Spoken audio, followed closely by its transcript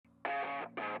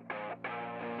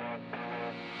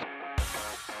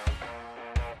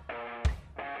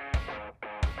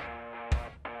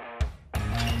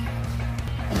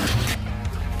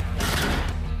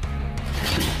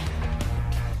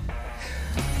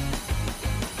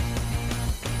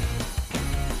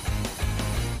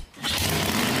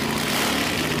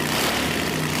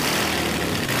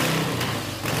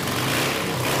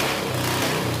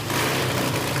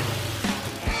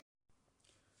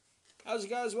How's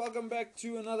it, guys? Welcome back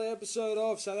to another episode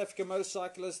of South African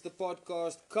Motorcyclist, the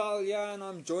podcast. Kyle here, and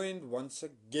I'm joined once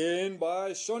again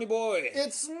by Shawnee Boy.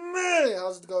 It's me!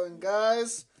 How's it going,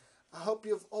 guys? I hope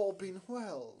you've all been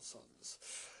well, sons.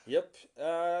 Yep.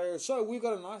 So we've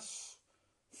got a nice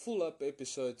full up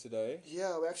episode today.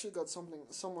 Yeah, we actually got something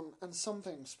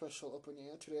special up in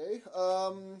here today.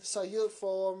 Sahil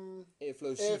from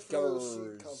Airflow seat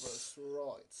covers.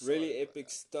 Right. Really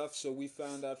epic stuff. So we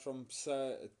found out from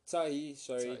Tahi.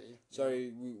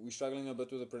 Sorry, we're struggling a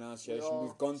bit with the pronunciation. Yeah,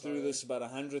 We've gone through this about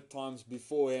 100 times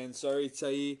beforehand. Sorry,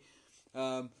 Tahi.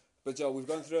 But yeah, we've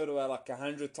gone through it about like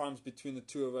 100 times between the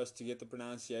two of us to get the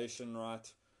pronunciation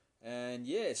right. And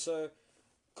yeah, so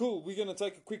cool. We're going to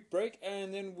take a quick break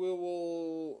and then we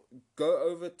will go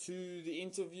over to the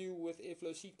interview with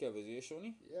Airflow seat covers. Yeah,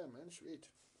 Shawnee? Yeah, man, sweet.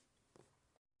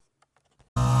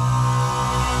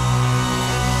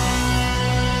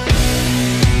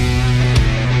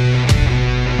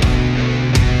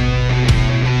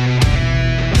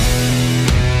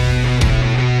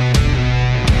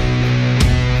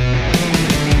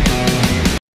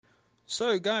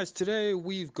 So guys, today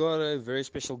we've got a very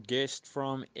special guest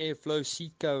from Airflow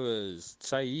seat covers,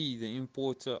 Tahi, the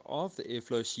importer of the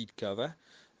Airflow seat cover,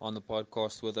 on the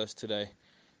podcast with us today.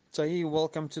 Tahi,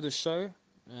 welcome to the show.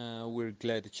 We're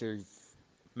glad that you've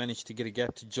managed to get a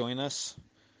gap to join us.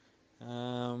 I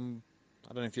don't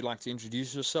know if you'd like to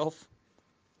introduce yourself.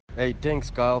 Hey,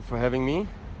 thanks Kyle for having me.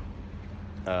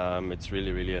 It's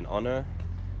really an honor.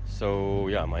 So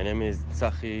yeah, my name is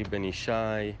Tsachi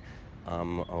Benishai.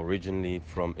 I'm originally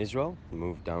from Israel,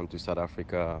 moved down to South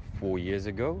Africa 4 years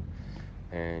ago,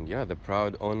 and yeah, the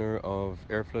proud owner of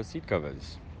Airflow seat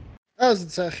covers. How's it,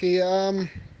 Sahi?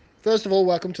 First of all,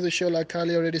 welcome to the show, like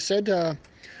Kylie already said.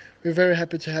 We're very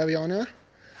happy to have you on here.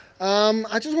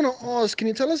 I just want to ask, can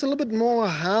you tell us a little bit more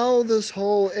how this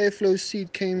whole Airflow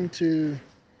seat came to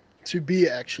be,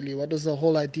 actually? What is the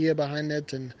whole idea behind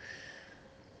it?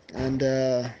 And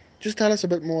just tell us a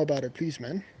bit more about it, please,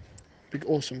 man. Big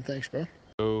awesome. Thanks, bro.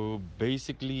 So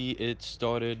basically, it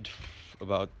started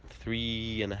about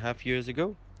 3.5 years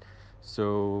ago.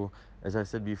 So, as I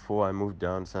said before, I moved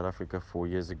down to South Africa 4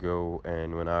 years ago,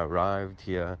 and when I arrived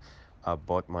here, I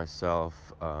bought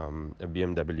myself a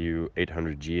BMW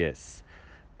 800 GS.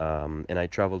 And I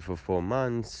traveled for 4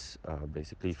 months,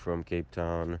 basically from Cape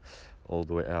Town all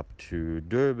the way up to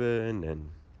Durban and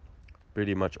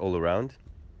pretty much all around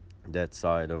that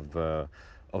side of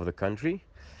the country.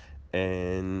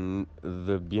 And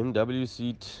the BMW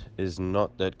seat is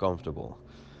not that comfortable,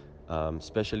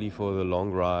 especially for the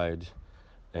long ride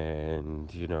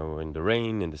and in the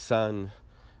rain, in the sun.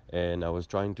 And I was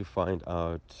trying to find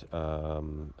out a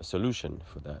solution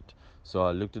for that. So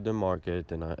I looked at the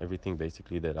market, and everything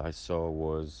basically that I saw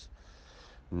was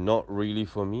not really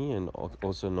for me, and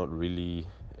also not really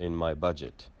in my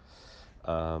budget.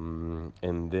 And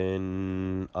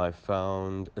then I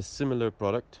found a similar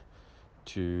product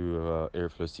to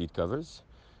Airflow seat covers,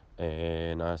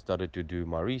 and I started to do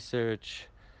my research,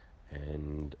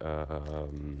 and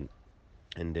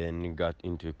then got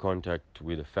into contact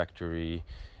with a factory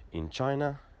in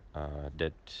China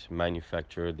that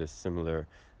manufactured a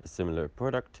similar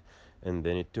product, and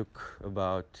then it took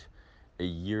about a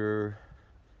year,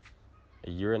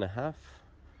 a year and a half,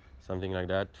 something like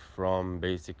that, from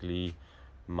basically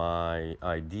my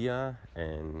idea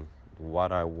and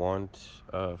what I want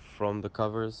from the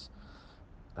covers,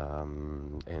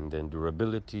 and then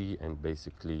durability and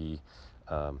basically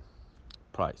um,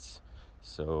 price,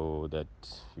 so that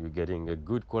you're getting a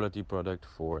good quality product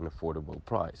for an affordable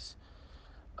price.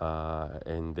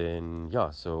 And then,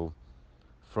 yeah, so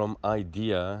from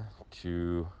idea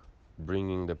to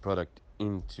bringing the product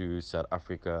into South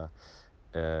Africa,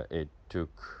 it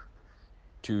took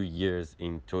 2 years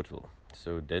in total.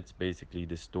 So that's basically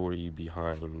the story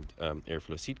behind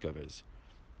Airflow seat covers.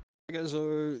 Okay,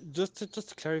 so just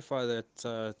to clarify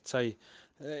that, Tay,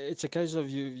 it's a case of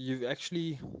you've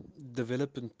actually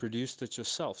developed and produced it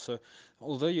yourself. So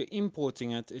although you're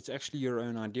importing it, it's actually your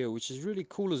own idea, which is really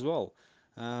cool as well.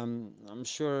 I'm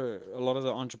sure a lot of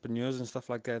the entrepreneurs and stuff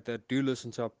like that that do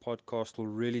listen to our podcast will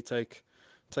really take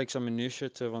some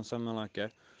initiative on something like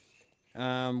that.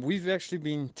 We've actually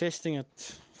been testing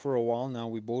it for a while now.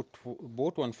 We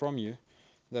bought one from you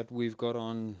that we've got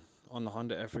on the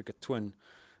Honda Africa Twin.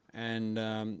 And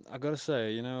I gotta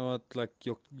say, you know what, like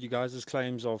you guys'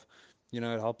 claims of, it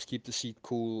helps keep the seat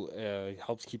cool, it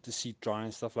helps keep the seat dry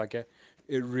and stuff like that.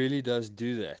 It really does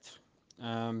do that.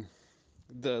 Um,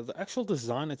 the actual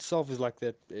design itself is like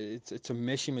that. It's a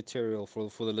meshy material for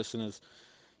the listeners,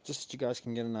 just so you guys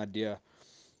can get an idea.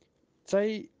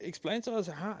 Say, explain to us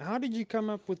how did you come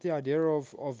up with the idea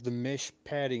of the mesh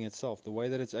padding itself, the way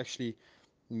that it's actually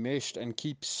meshed and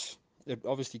keeps it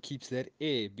obviously keeps that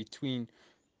air between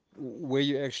where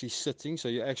you're actually sitting, so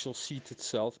your actual seat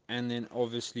itself, and then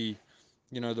obviously,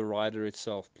 the rider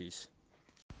itself, please.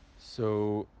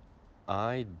 So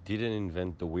I didn't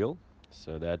invent the wheel.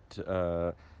 So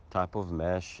that type of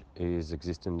mesh is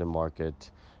exist in the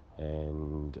market,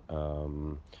 and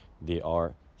they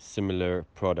are similar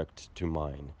product to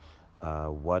mine.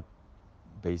 What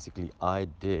basically I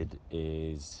did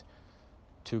is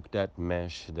took that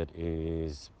mesh that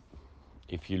is,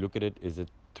 if you look at it, is a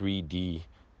 3D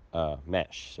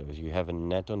mesh. So you have a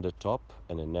net on the top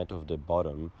and a net of the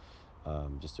bottom,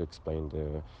 just to explain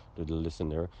to the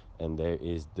listener. And there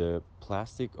is the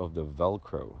plastic of the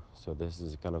Velcro. So this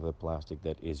is kind of a plastic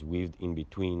that is weaved in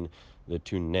between the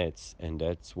two nets, and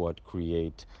that's what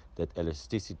create that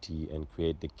elasticity and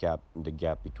create the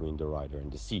gap between the rider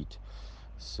and the seat.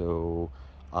 So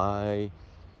I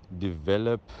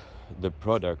develop the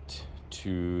product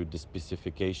to the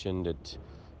specification that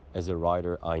as a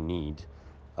rider I need,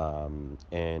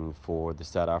 and for the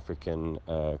South African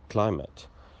climate.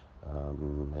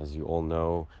 As you all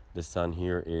know, the sun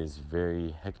here is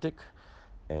very hectic,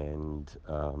 and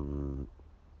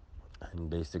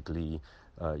basically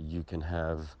you can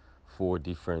have four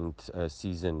different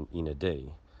season in a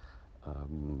day.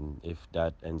 If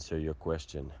that answer your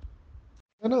question.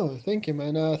 No, no, thank you,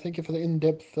 man. Thank you for the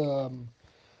in-depth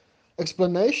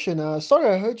explanation. Sorry,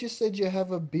 I heard you said you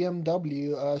have a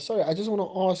BMW. Sorry, I just want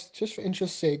to ask, just for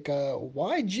interest's sake,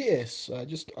 why GS? I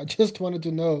just wanted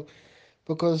to know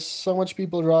because so much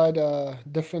people ride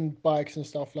different bikes and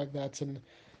stuff like that, and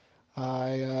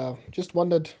I just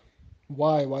wondered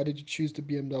why. Why did you choose the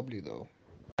BMW though?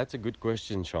 That's a good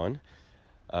question, Sean.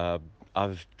 Uh,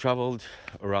 I've traveled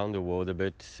around the world a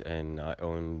bit, and I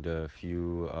owned a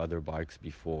few other bikes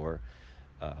before.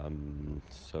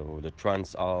 So the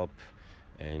Transalp,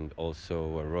 and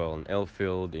also a Royal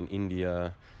Enfield in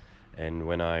India. And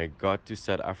when I got to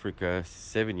South Africa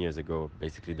 7 years ago,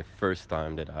 basically the first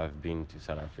time that I've been to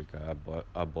South Africa,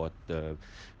 I bought the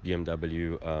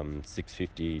BMW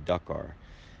 650 Dakar,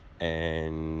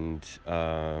 and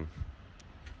I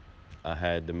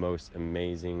had the most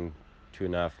amazing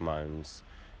 2.5 months,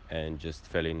 and just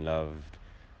fell in love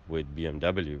with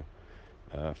BMW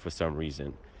for some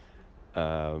reason.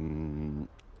 Um,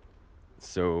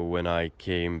 so when I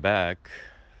came back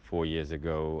 4 years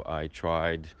ago, I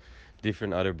tried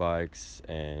different other bikes,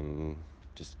 and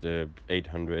just the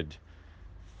 800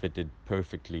 fitted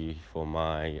perfectly for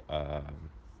my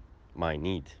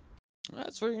need.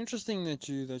 It's very interesting that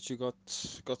you got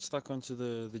stuck onto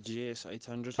the GS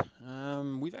 800.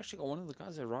 We've actually got one of the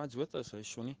guys that rides with us,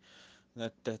 Shawnee.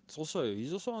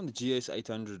 He's also on the GS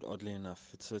 800. Oddly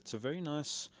enough, it's a very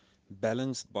nice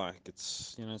balanced bike.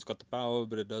 It's got the power,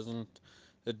 but it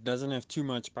doesn't have too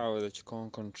much power that you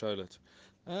can't control it.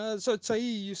 So say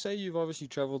you say you've obviously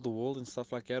traveled the world and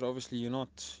stuff like that. Obviously, you're not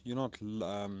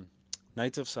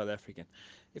native South African.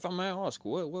 If I may ask,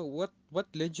 what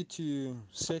led you to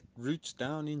set roots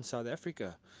down in South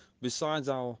Africa, besides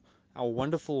our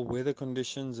wonderful weather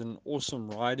conditions and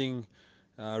awesome riding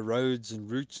roads and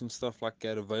routes and stuff like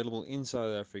that available in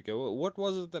South Africa? What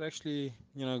was it that actually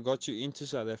got you into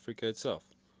South Africa itself?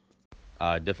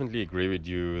 I definitely agree with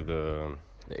you. The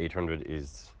 800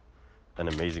 is an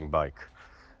amazing bike.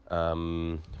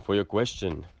 For your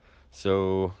question,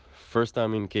 so first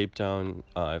time in Cape Town,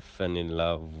 I fell in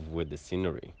love with the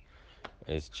scenery.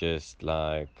 It's just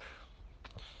like,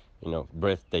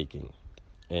 breathtaking.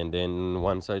 And then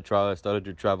once I started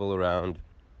to travel around,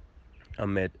 I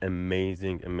met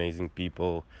amazing, amazing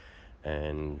people,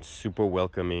 and super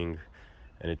welcoming,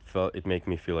 and it made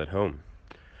me feel at home.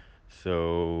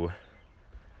 So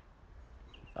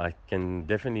I can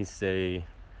definitely say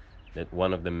that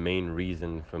one of the main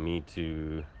reason for me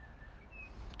to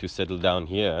settle down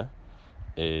here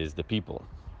is the people.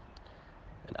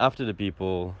 And after the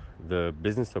people, the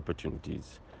business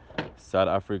opportunities. South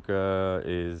Africa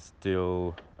is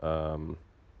still,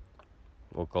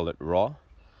 we'll call it raw,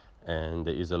 and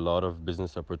there is a lot of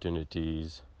business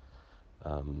opportunities.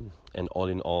 And all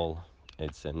in all,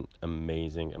 it's an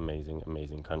amazing, amazing,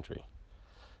 amazing country.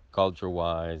 Culture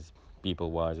wise,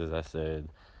 people wise, as I said,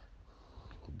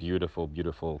 beautiful,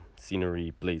 beautiful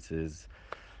scenery, places,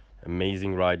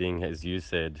 amazing riding, as you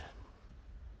said.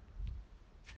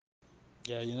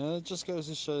 Yeah, it just goes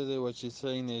to show that what you're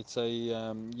saying there. It's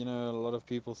a lot of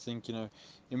people think,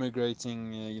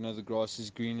 immigrating, the grass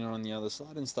is greener on the other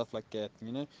side and stuff like that.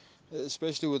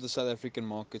 especially with the South African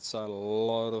market side, a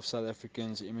lot of South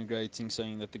Africans immigrating,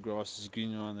 saying that the grass is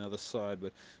greener on the other side.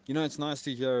 But it's nice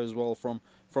to hear as well from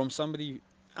somebody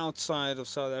outside of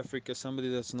South Africa, somebody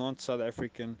that's not South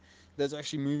African, that's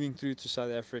actually moving through to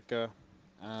South Africa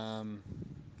um,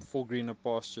 for greener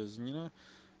pastures. And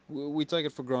we take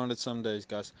it for granted some days,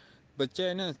 guys. But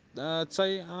yeah, no, I'd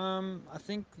say I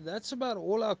think that's about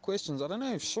all our questions. I don't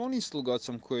know if Shawnee's still got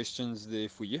some questions there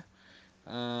for you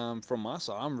from us.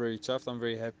 I'm very chuffed. I'm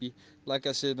very happy. Like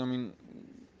I said, I mean,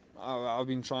 I've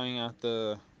been trying out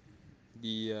the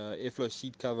airflow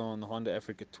seat cover on the Honda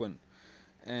Africa Twin,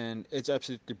 and it's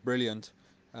absolutely brilliant.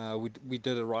 We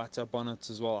did a write up on it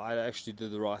as well. I actually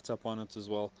did the write up on it as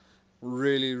well.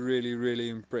 Really, really, really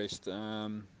impressed.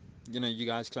 You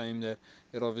guys claim that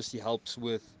it obviously helps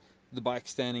with the bike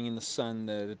standing in the sun,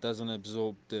 that it doesn't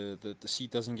absorb the seat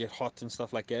doesn't get hot and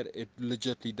stuff like that. It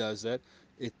legitly does that.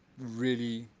 It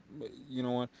really, you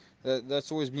know what?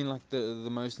 That's always been like the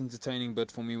most entertaining bit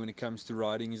for me when it comes to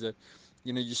riding is that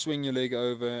you swing your leg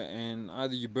over and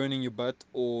either you're burning your butt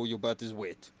or your butt is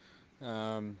wet,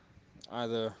 um,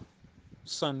 either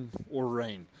sun or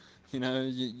rain. You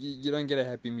don't get a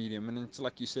happy medium, and it's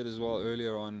like you said as well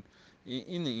earlier on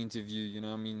in the interview.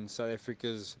 I mean, South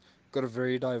Africa's got a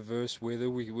very diverse weather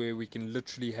where we can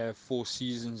literally have 4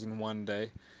 seasons in one day,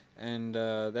 and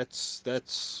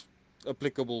that's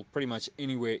applicable pretty much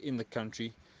anywhere in the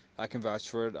country. I can vouch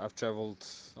for it. I've traveled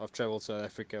South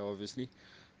Africa, obviously.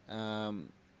 Um,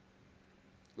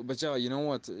 but yeah, you know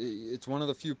what? It's one of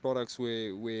the few products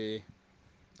where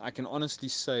I can honestly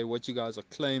say what you guys are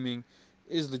claiming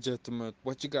is legitimate.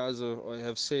 What you guys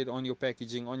have said on your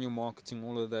packaging, on your marketing,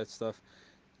 all of that stuff,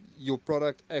 your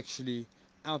product actually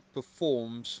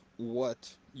outperforms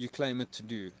what you claim it to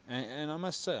do. And I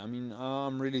must say, I mean,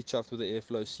 I'm really chuffed with the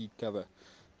Airflow seat cover.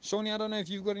 Shawnee, I don't know if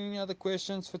you've got any other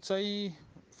questions for Tai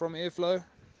from Airflow.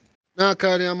 No,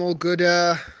 Kanye, I'm all good.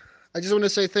 I just want to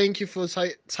say thank you for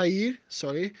Tair.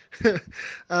 Sorry,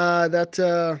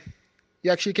 that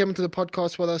you actually came into the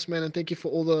podcast with us, man, and thank you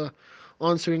for all the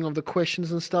answering of the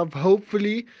questions and stuff.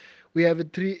 Hopefully, we have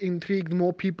intrigued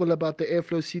more people about the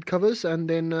airflow seat covers, and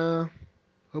then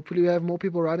hopefully we have more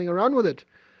people riding around with it.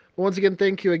 But once again,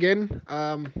 thank you again.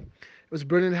 It was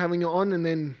brilliant having you on, and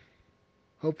then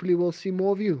hopefully we'll see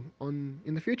more of you on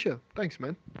in the future. Thanks,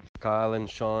 man. Kyle and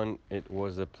Sean, it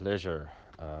was a pleasure.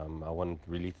 I want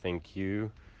to really thank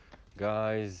you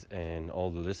guys and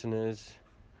all the listeners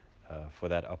for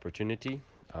that opportunity.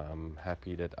 I'm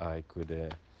happy that I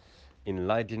could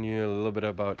enlighten you a little bit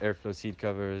about airflow seat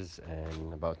covers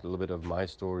and about a little bit of my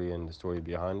story and the story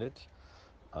behind it.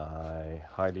 I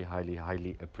highly, highly,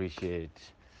 highly appreciate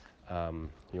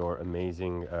your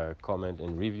amazing comment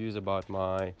and reviews about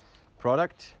my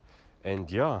product. And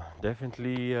yeah,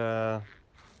 definitely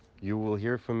you will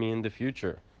hear from me in the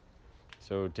future.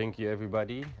 So thank you,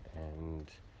 everybody,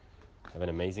 and have an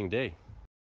amazing day.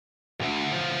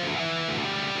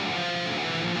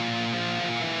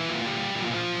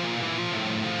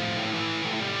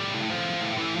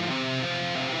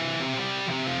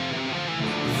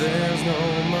 There's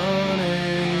no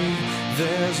money,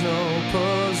 there's no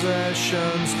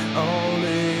possessions,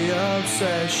 only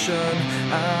obsession.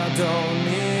 I don't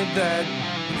need that.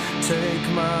 Take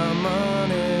my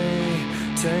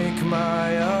money, take my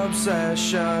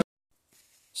obsession.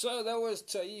 So that was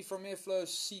Tai from Airflow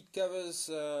seat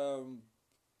covers.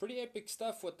 Pretty epic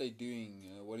stuff what they're doing,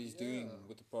 what he's doing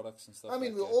with the products and stuff. I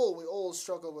mean, like we all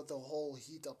struggle with the whole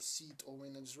heat up seat, or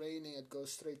when it's raining, it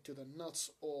goes straight to the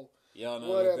nuts, or no,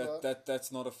 whatever.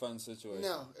 that's not a fun situation.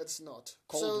 No, it's not.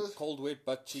 Cold, wet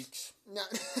butt cheeks. No.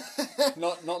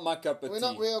 not my cup of tea. We're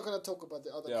not going to talk about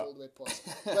the other cold wet parts.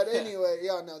 But anyway,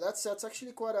 no, that's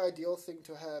actually quite an ideal thing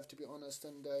to have, to be honest,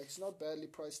 and it's not badly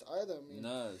priced either. I mean,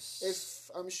 no. if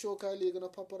I'm sure Kylie, you're going to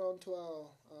pop it onto our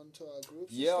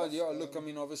groups. Yeah. Look, I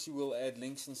mean, obviously we'll add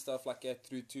links and stuff like that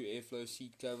through to Airflow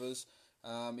seat covers.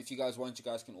 If you guys want, you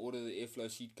guys can order the Airflow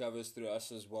seat covers through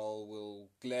us as well. We'll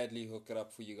gladly hook it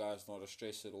up for you guys, not a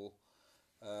stress at all.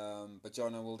 But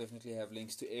we'll definitely have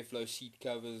links to Airflow seat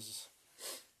covers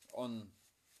on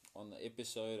the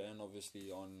episode and obviously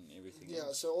on everything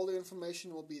else. So all the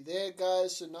information will be there,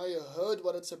 guys. So now you heard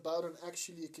what it's about, and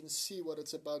actually you can see what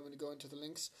it's about when you go into the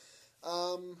links.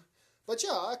 But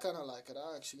yeah, I kind of like it.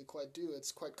 I actually quite do.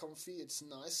 It's quite comfy. It's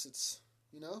nice. It's,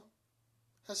 you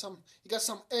got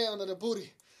some air under the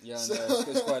booty. Yeah, so.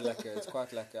 It's quite lekker. It's quite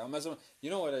lekker. You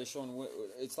know what, Sean?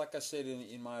 It's like I said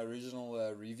in my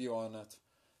original review on it,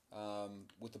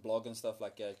 with the blog and stuff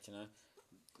like that.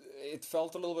 It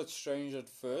felt a little bit strange at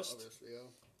first. Obviously,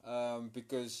 yeah.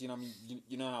 Because you know, I mean,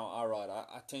 you know how I ride.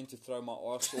 I tend to throw my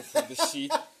arse off of the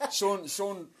seat.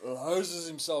 Sean hoses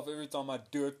himself every time I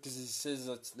do it because he says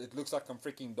it looks like I'm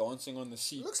freaking dancing on the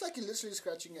seat. It looks like you're literally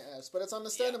scratching your ass, but it's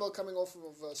understandable coming off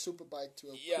of a super bike to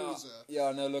a cruiser.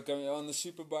 Yeah, no, look, I mean, on the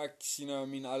super bikes, you know, I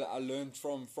mean, I learned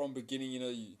from beginning, you know,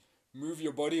 you move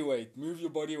your body weight,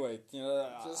 you know.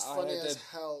 Just funny as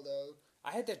hell, though.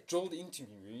 I had that drilled into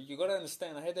me. You gotta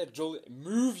understand, I had that drilled.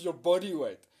 Move your body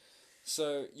weight.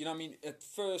 So, you know, I mean, at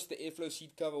first the airflow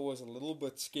seat cover was a little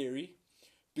bit scary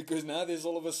because now there's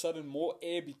all of a sudden more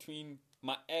air between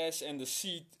my ass and the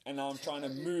seat, and now I'm trying to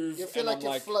move. You feel like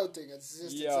you're floating. It's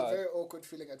just it's a very awkward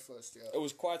feeling at first. Yeah, it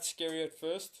was quite scary at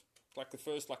first, like the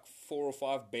first 4 or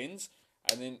 5 bends,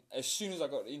 and then as soon as I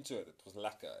got into it, it was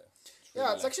lacquer.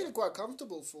 It's actually quite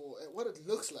comfortable for what it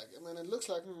looks like. I mean, it looks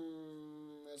like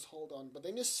let's hold on, but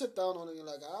then you sit down on it and you're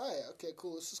like, okay,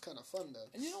 cool, this is kind of fun though.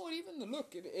 And you know what? Even the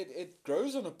look, it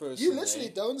grows on a person. You literally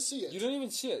don't see it. You don't even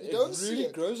see it. You don't see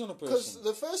it. Grows on a person. Because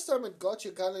the first time it got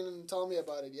you, Colin didn't tell me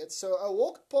about it yet. So I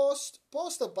walked past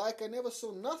the bike, I never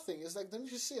saw nothing. It's like, didn't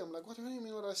you see? I'm like, what do you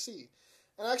mean? What I see?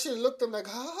 And I actually looked. I'm like,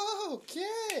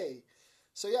 okay.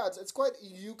 So yeah, it's quite.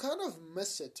 You kind of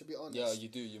miss it, to be honest. Yeah, you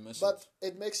do. You miss it. But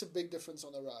it makes a big difference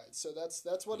on the ride. So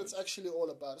that's what it's actually all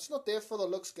about. It's not there for the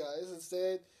looks, guys. It's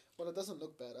there. Well, it doesn't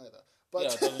look bad either. But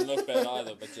yeah, it doesn't look bad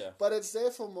either. But yeah. But it's there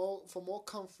for more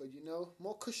comfort, you know,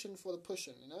 more cushion for the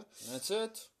pushing, you know. That's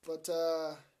it. But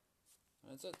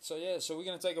that's it. So yeah, so we're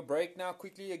gonna take a break now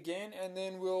quickly again, and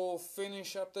then we'll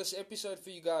finish up this episode for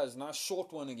you guys. Nice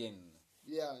short one again.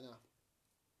 Yeah, I know.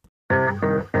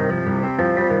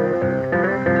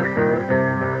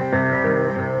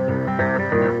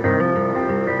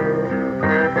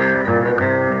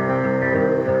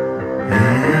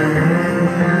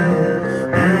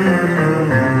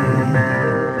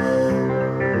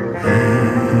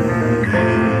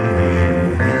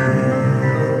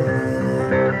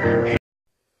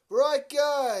 Right,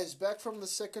 guys, back from the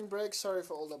second break. Sorry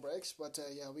for all the breaks, but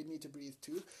yeah, we need to breathe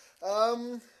too.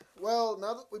 Well,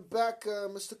 now that we're back,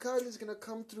 Mr. Kyle is gonna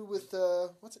come through with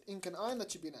what's it, Ink and Iron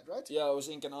that you've been at, right? Yeah, it was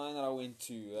Ink and Iron that I went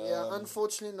to. Yeah,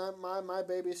 unfortunately, my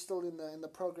baby is still in the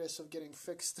progress of getting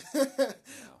fixed.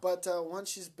 But once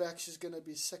she's back, she's gonna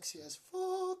be sexy as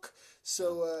fuck.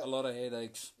 So a lot of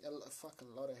headaches. Fucking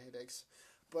a lot of headaches.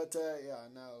 But yeah,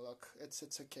 no, look, it's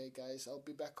okay, guys. I'll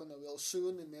be back on the wheel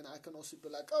soon, and then I can also be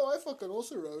like, oh, I fucking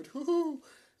also rode.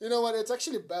 You know what? It's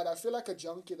actually bad. I feel like a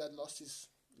junkie that lost his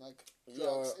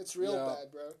drugs. It's real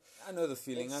bad, bro. I know the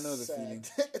feeling.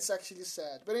 It's It's actually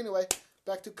sad. But anyway,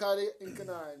 back to Kari, Ink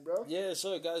and Iron, bro. Yeah,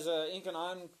 so guys, Ink and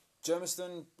Iron,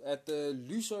 Germiston at the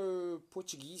Luso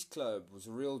Portuguese Club was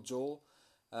a real jewel.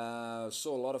 Saw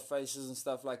a lot of faces and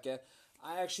stuff like that.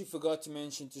 I actually forgot to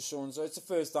mention to Sean, so it's the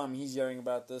first time he's hearing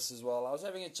about this as well. I was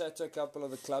having a chat to a couple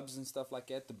of the clubs and stuff like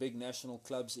that, the big national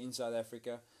clubs in South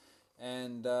Africa,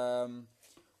 and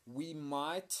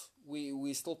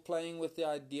we're still playing with the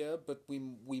idea, but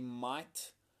we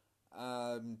might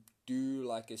do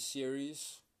like a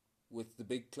series with the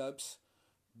big clubs,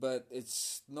 but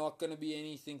it's not going to be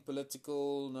anything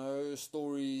political, no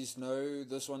stories, no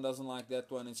this one doesn't like that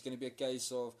one. It's going to be a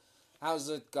case of, how's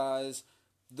it, guys?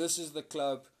 This is the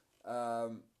club.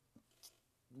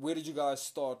 Where did you guys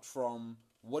start from?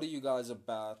 What are you guys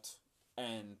about?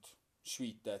 And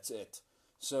sweet, that's it.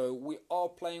 So we are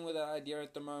playing with that idea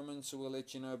at the moment, so we'll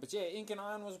let you know. But yeah, Ink and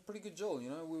Iron was a pretty good jewel. You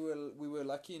know, we were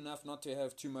lucky enough not to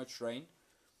have too much rain.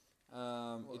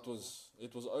 It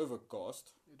was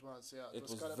overcast. It was, yeah. It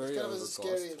was kind very of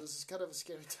overcast. It was kind of a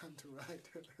scary time to ride.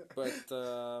 But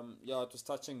yeah, it was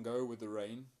touch and go with the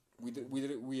rain.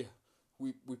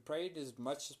 We prayed as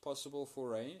much as possible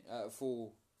for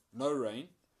no rain,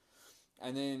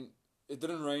 and then it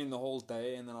didn't rain the whole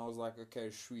day. And then I was like, okay,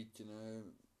 sweet, you know,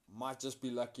 might just be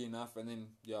lucky enough. And then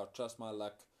yeah, trust my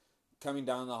luck. Coming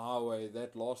down the highway,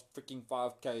 that last freaking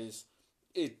 5Ks,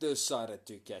 it decided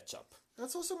to catch up.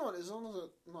 That's also not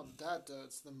that though.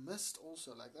 It's the mist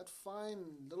also, like that fine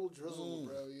little drizzle,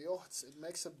 bro. It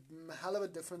makes a hell of a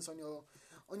difference on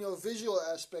your visual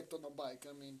aspect on the bike.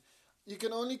 I mean, you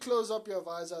can only close up your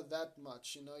visor that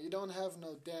much, you know. You don't have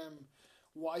no damn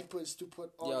wipers to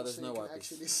put on, yeah, there's so no you can wipers.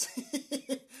 actually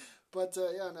see. But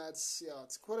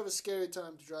it's quite of a scary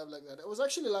time to drive like that. It was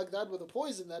actually like that with the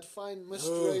Poison, that fine mist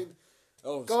rain.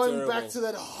 Oh, going terrible. back to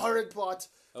that horrid part.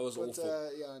 That was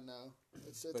awful. Yeah, no,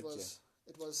 it's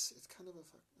kind of a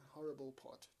horrible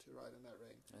part to ride in that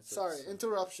rain. Sorry,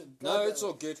 interruption. No, it's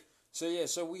all good. So yeah,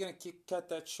 so we're gonna cut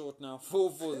that short now for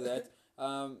that.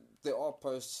 There are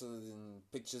posts and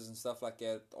pictures and stuff like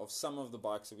that of some of the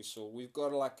bikes that we saw. We've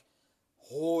got like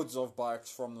hordes of bikes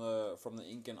from the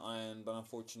Ink and Iron, but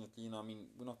unfortunately, I mean,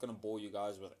 we're not going to bore you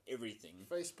guys with everything.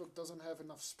 Facebook doesn't have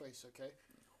enough space, okay?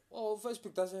 Well,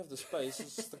 Facebook doesn't have the space.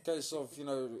 It's just a case of,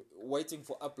 waiting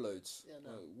for uploads. Yeah,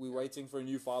 no. We're waiting for a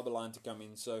new fiber line to come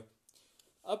in, so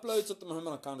uploads at the moment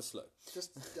are kind of slow.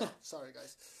 Sorry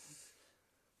guys.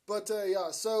 But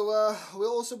so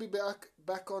we'll also be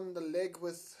back on the leg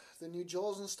with the new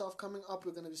Jaws and stuff coming up.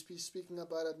 We're going to be speaking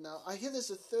about it now. I hear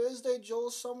there's a Thursday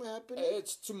Jaws somewhere happening.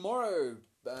 It's tomorrow.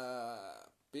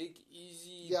 Big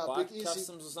Easy Bike Big Easy.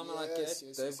 Customs or something like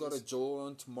that. They've got a Jaw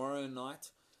on tomorrow night.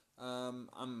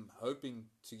 I'm hoping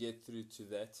to get through to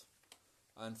that.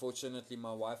 Unfortunately,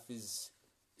 my wife is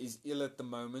ill at the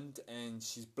moment, and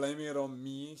she's blaming it on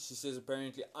me. She says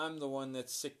apparently I'm the one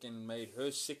that's sick and made her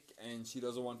sick, and she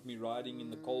doesn't want me riding in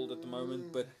the cold at the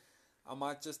moment. But I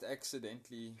might just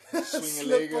accidentally swing a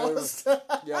leg over.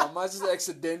 Yeah, I might just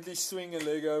accidentally swing a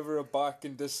leg over a bike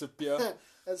and disappear.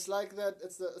 It's like that.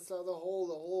 It's like the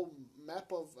whole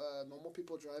map of normal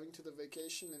people driving to the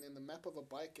vacation, and then the map of a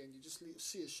bike, and you just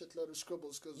see a shitload of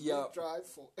scribbles because we drive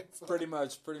forever. Pretty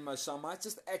much. So I might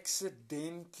just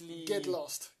accidentally get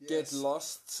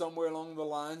lost somewhere along the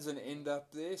lines and end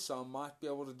up there. So I might be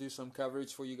able to do some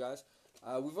coverage for you guys.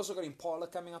 We've also got Impala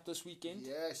coming up this weekend.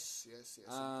 Yes.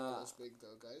 Impala's big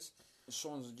though, guys.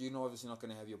 Sean, you're obviously not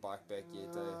going to have your bike back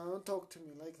yet. Don't talk to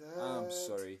me like that. I'm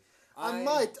sorry. I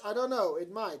might. I don't know. It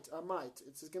might. I might.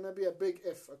 It's going to be a big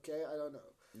if, okay? I don't know.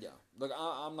 Yeah. Look,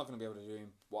 I'm not going to be able to do him.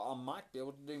 Well, I might be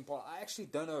able to do Impala. I actually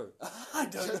don't know. I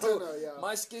don't know. Yeah.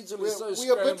 My schedule is so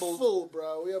scrambled. We're a bit full,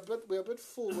 bro. We're a bit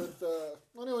full with,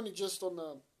 not only just on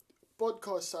the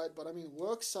podcast side, but I mean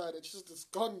work side. It's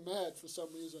gone mad for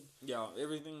some reason. Yeah,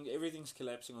 everything's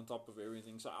collapsing on top of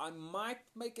everything. So I might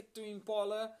make it to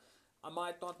Impala. I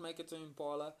might not make it to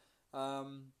Impala.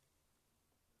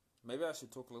 Maybe I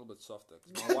should talk a little bit softer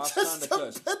because my wife's kind of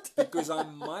close. Because I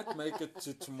might make it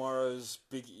to tomorrow's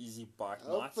Big Easy Bike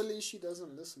Night. Hopefully she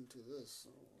doesn't listen to this.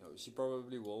 No, she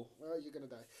probably will. Well, you're gonna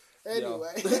die.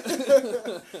 Anyway,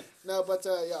 no, but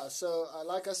so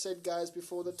like I said, guys,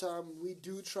 before the time, we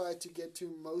do try to get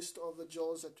to most of the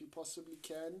Jaws that we possibly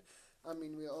can. I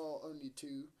mean, we are only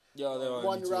two. Yeah, there are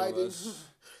one only riding.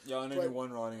 Yeah, only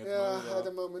one riding at the moment. At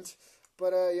the moment.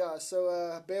 But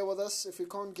so bear with us if we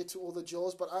can't get to all the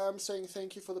Jaws. But I am saying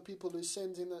thank you for the people who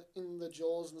send in the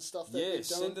Jaws and stuff that we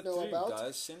don't know about.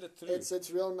 Guys, send it through.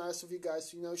 It's real nice of you guys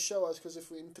to show us, because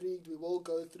if we're intrigued, we will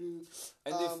go through.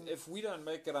 And if we don't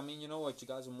make it, I mean, you know what, you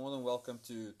guys are more than welcome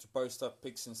to post up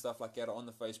pics and stuff like that on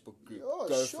the Facebook group. Oh,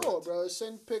 go sure, for it. Bro.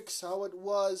 Send pics how it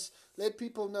was. Let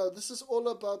people know. This is all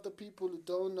about the people who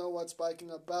don't know what's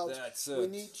biking about. That's it. We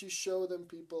need to show them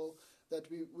people that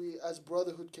we as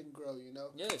brotherhood can grow,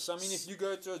 Yes, I mean, if you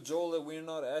go to a Joel that we're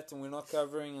not at and we're not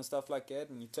covering and stuff like that,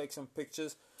 and you take some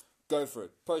pictures, go for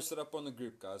it. Post it up on the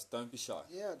group, guys. Don't be shy.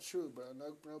 Yeah, true, bro.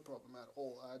 No problem at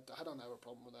all. I don't have a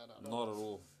problem with that at all. Not at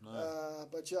all, no.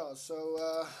 But yeah, so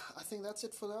I think that's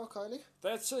it for now, Kylie.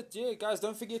 That's it, yeah, guys.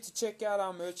 Don't forget to check out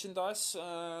our merchandise,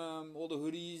 all the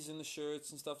hoodies and the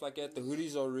shirts and stuff like that. The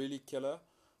hoodies are really killer,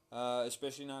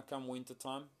 especially now come winter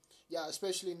time. Yeah,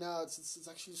 especially now, it's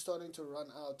actually starting to run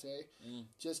out,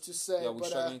 Just to say. Yeah, we're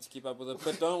struggling to keep up with it.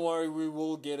 But don't worry, we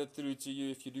will get it through to you.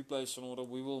 If you do place an order,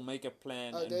 we will make a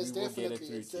plan and we will get it through to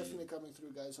you. It's definitely coming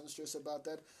through, guys. Don't stress about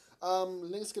that.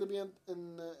 Link's going to be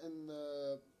in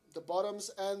the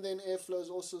bottoms, and then Airflow is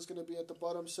also going to be at the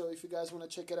bottom. So if you guys want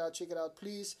to check it out,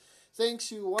 please.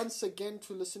 Thanks you once again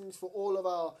for listening for all of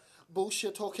our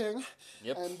bullshit talking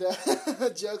and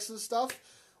jokes and stuff.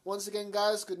 Once again,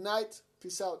 guys, good night.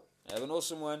 Peace out. Have an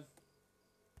awesome one.